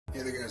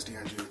guys,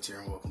 DeAndre here,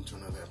 and welcome to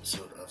another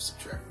episode of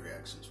Subtract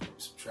Reactions, where we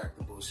subtract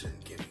the bullshit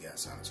and give you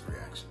guys honest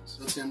reactions.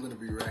 So today I'm going to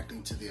be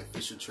reacting to the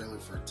official trailer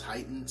for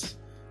Titans.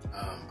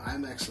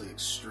 I'm actually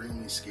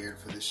extremely scared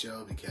for this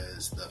show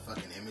because the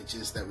fucking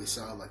images that we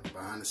saw, like the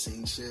behind the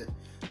scenes shit.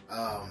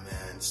 Oh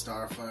man,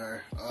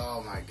 Starfire.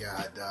 Oh my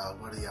god,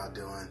 dog. What are y'all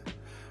doing?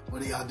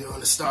 What are y'all doing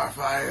to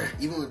Starfire?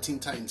 Even with Teen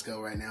Titans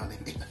Go right now,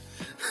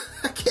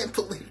 I can't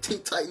believe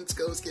Teen Titans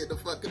Go is getting a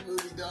fucking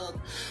movie, dog.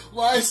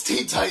 Why is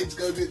Teen Titans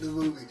Go getting the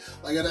movie?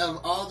 Like, I'd have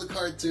all the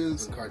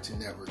cartoons on Cartoon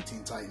Network.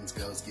 Teen Titans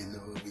Go is getting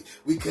the movie.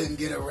 We couldn't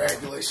get a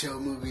regular show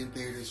movie in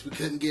theaters. We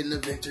couldn't get an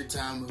Adventure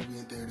Time movie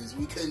in theaters.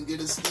 We couldn't get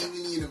a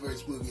Steven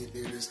Universe movie in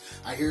theaters.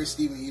 I hear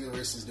Steven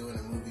Universe is doing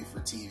a movie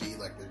for TV,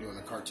 like they're doing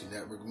a Cartoon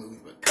Network movie.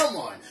 But come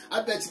on,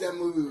 I bet you that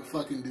movie would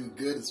fucking do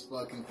good as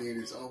fucking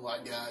theaters. Oh my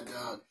god,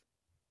 dog.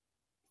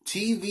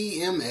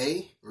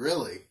 TVMA?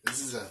 Really?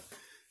 This is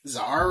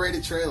an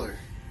R-rated trailer.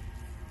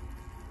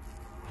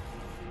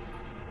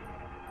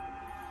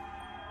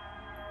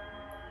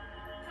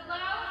 Hello?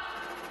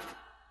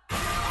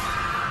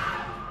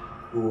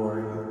 Who are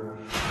you?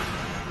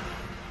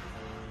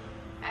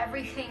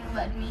 Everything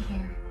led me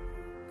here.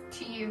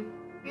 To you.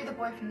 You're the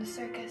boy from the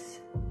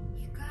circus.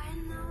 You got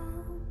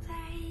no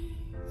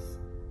place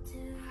to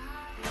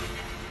hide.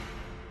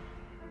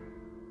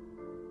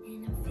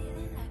 And I'm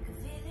feeling like a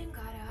villain,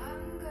 got a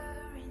hunger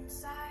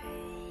inside.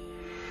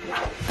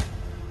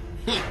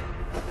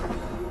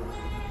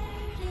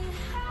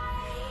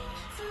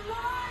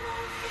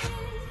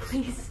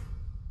 Please,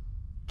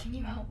 can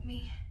you help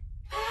me?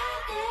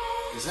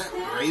 Is that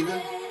Raven?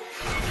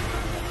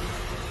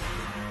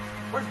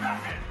 Where's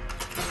Batman?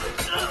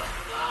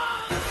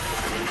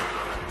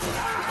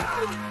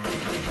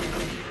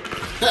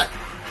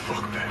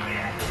 Fuck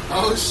Batman.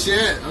 Oh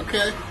shit,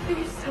 okay.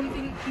 There's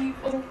something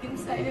evil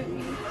inside of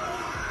me.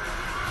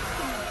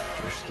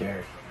 You're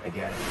scared, I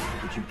get it,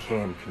 but you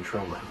can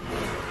control it.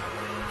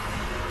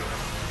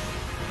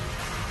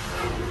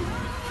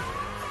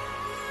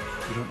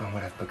 You don't know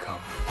what I've become.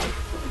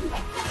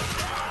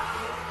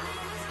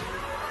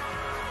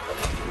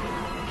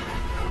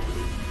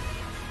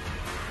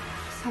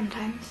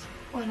 Sometimes,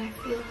 when I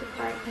feel the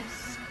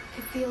darkness,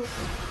 it feels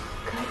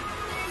good.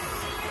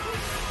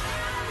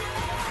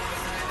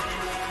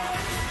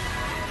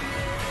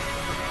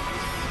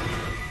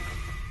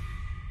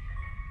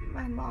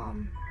 My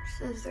mom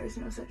says there's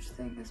no such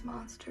thing as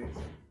monsters.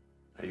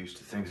 I used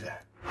to think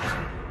that.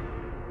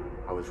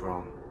 I was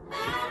wrong.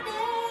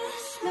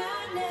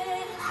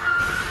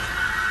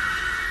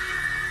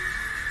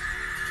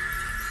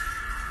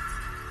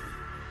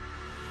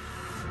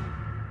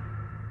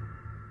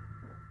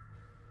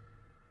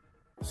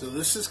 So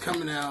this is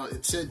coming out,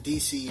 it said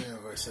DC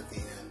Universe at the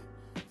end,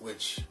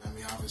 which, I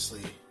mean,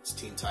 obviously it's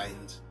Teen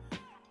Titans,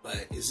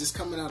 but is this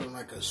coming out on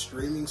like a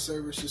streaming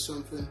service or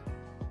something?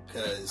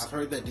 Because I've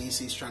heard that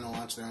DC's trying to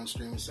launch their own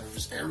streaming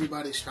service.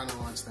 Everybody's trying to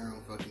launch their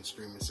own fucking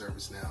streaming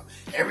service now.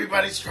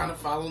 Everybody's trying to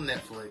follow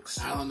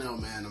Netflix. I don't know,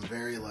 man. I'm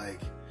very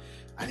like,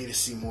 I need to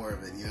see more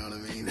of it, you know what I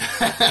mean?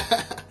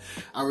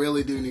 I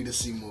really do need to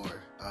see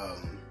more.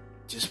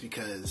 Just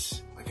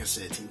because, like I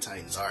said, Teen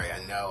Titans, sorry,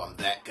 I know, I'm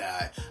that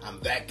guy. I'm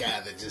that guy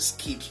that just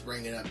keeps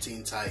bringing up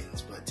Teen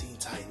Titans, but Teen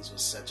Titans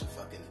was such a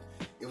fucking,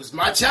 it was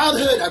my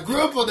childhood. I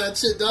grew up on that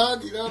shit,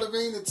 dog, you know what I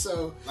mean? And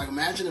so, like,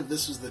 imagine if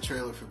this was the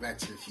trailer for Back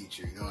to the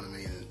Future, you know what I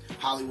mean? And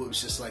Hollywood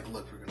was just like,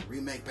 look, we're going to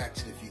remake Back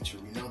to the Future.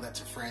 We know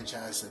that's a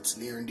franchise that's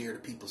near and dear to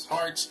people's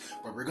hearts,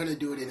 but we're going to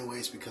do it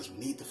anyways because we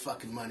need the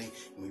fucking money,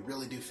 and we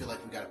really do feel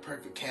like we got a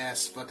perfect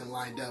cast fucking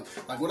lined up.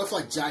 Like, what if,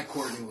 like, Jai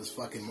Courtney was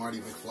fucking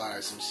Marty McFly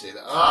or some shit?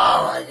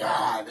 Oh, my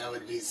God, that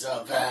would be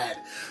so bad.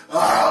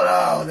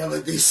 Oh, no, that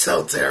would be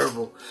so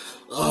terrible.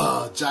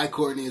 Oh, Jai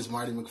Courtney is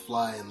Marty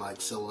McFly and,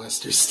 like,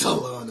 Sylvester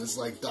Stallone is,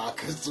 like,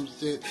 Doc or some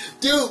shit.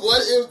 Dude,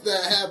 what if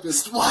that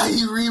happens? Why are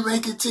you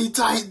remaking Teen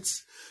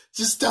Titans?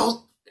 Just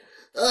don't.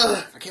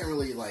 I can't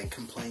really, like,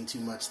 complain too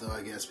much, though,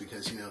 I guess,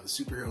 because, you know, the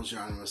superhero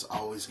genre is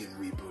always getting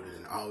rebooted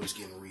and always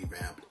getting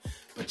revamped.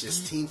 But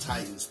just Teen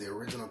Titans, the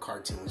original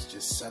cartoon, was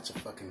just such a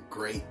fucking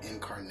great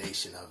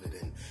incarnation of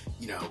it. And,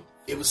 you know,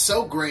 it was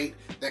so great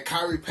that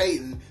Kyrie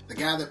Payton, the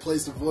guy that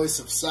plays the voice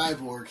of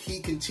Cyborg, he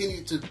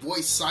continued to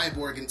voice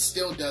Cyborg and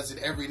still does it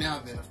every now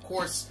and then. Of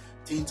course,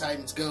 Teen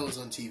Titans Goes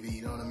on TV,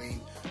 you know what I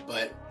mean?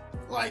 But,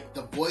 like,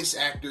 the voice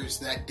actors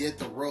that did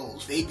the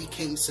roles, they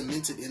became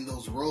cemented in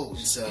those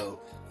roles.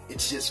 So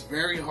it's just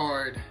very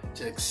hard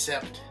to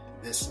accept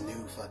this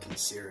new fucking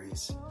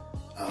series.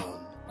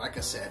 Like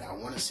I said, I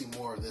want to see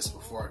more of this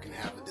before I can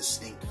have a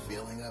distinct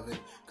feeling of it.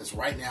 Because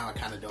right now, I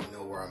kind of don't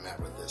know where I'm at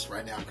with this.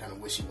 Right now, I'm kind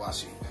of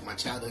wishy-washy. My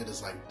childhood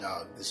is like,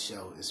 dog, this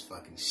show is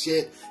fucking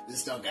shit.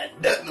 This don't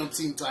got nothing on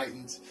Teen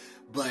Titans.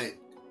 But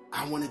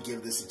I want to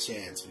give this a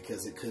chance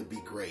because it could be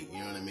great, you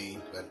know what I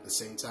mean? But at the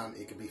same time,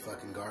 it could be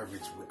fucking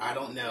garbage. I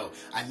don't know.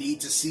 I need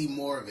to see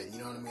more of it, you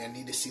know what I mean? I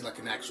need to see like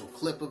an actual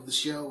clip of the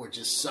show or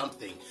just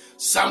something.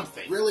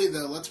 Something. Really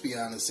though, let's be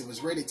honest, it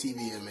was rated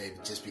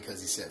TVMA just because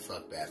he said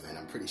fuck Batman.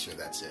 I'm pretty sure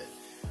that's it.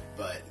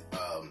 But,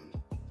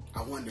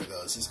 I wonder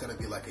though, is this going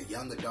to be like a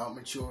young adult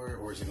mature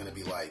or is it going to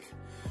be like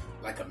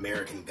like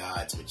American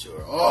Gods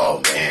mature.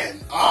 Oh man,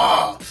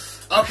 oh,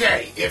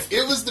 okay. If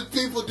it was the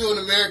people doing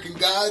American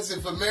Gods,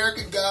 if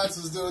American Gods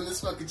was doing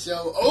this fucking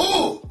show,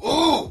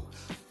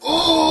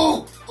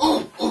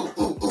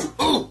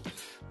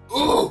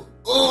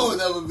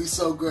 that would be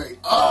so great.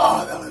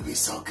 Oh, that would be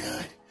so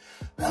good.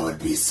 That would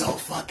be so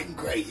fucking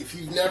great. If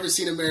you've never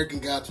seen American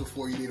Gods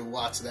before, you need to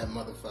watch that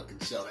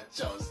motherfucking show. That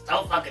show is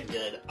so fucking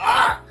good.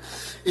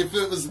 If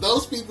it was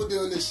those people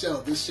doing this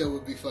show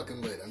would be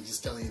fucking lit. I'm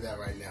just telling you that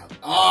right now.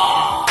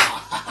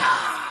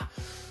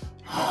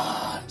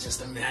 I'm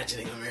just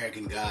imagining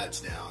American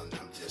Gods now, and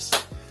I'm just...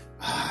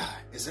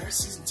 is there a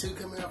season 2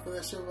 coming out for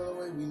that show, by the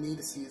way? We need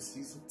to see a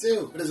season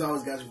 2. But as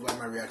always, guys, if you like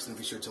my reaction,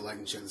 be sure to like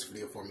and share this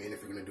video for me. And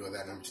if you're going to do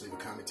that, I'm just leave a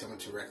comment, tell me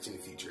what you react in the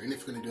future. And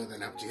if you're going to do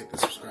that, I'm hit the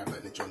subscribe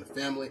button and join the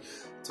family.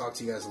 Talk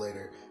to you guys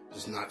later.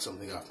 Just knocked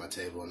something off my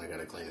table, and I got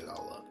to clean it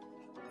all up.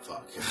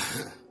 Fuck.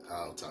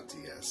 I'll talk to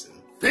you guys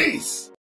soon. Peace!